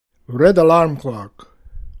Red alarm clock.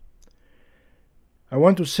 I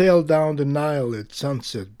want to sail down the Nile at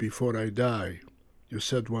sunset before I die, you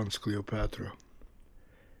said once, Cleopatra.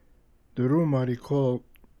 The room, I recall,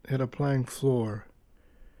 had a plank floor,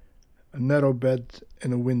 a narrow bed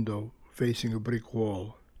and a window facing a brick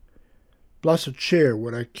wall, plus a chair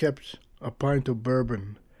where I kept a pint of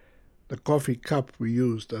bourbon, the coffee cup we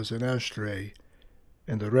used as an ashtray,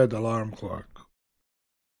 and the red alarm clock.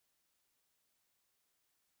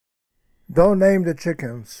 Don't name the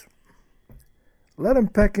chickens. Let 'em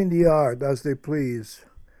peck in the yard as they please,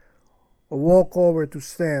 or walk over to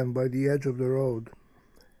stand by the edge of the road.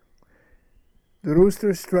 The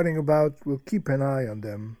roosters strutting about will keep an eye on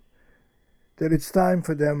them, till it's time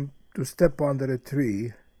for them to step under a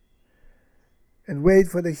tree, and wait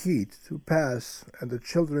for the heat to pass and the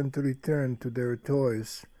children to return to their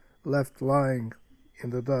toys left lying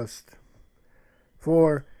in the dust.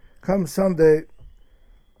 For, come Sunday,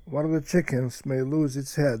 one of the chickens may lose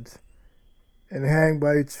its head and hang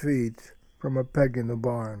by its feet from a peg in the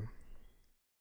barn.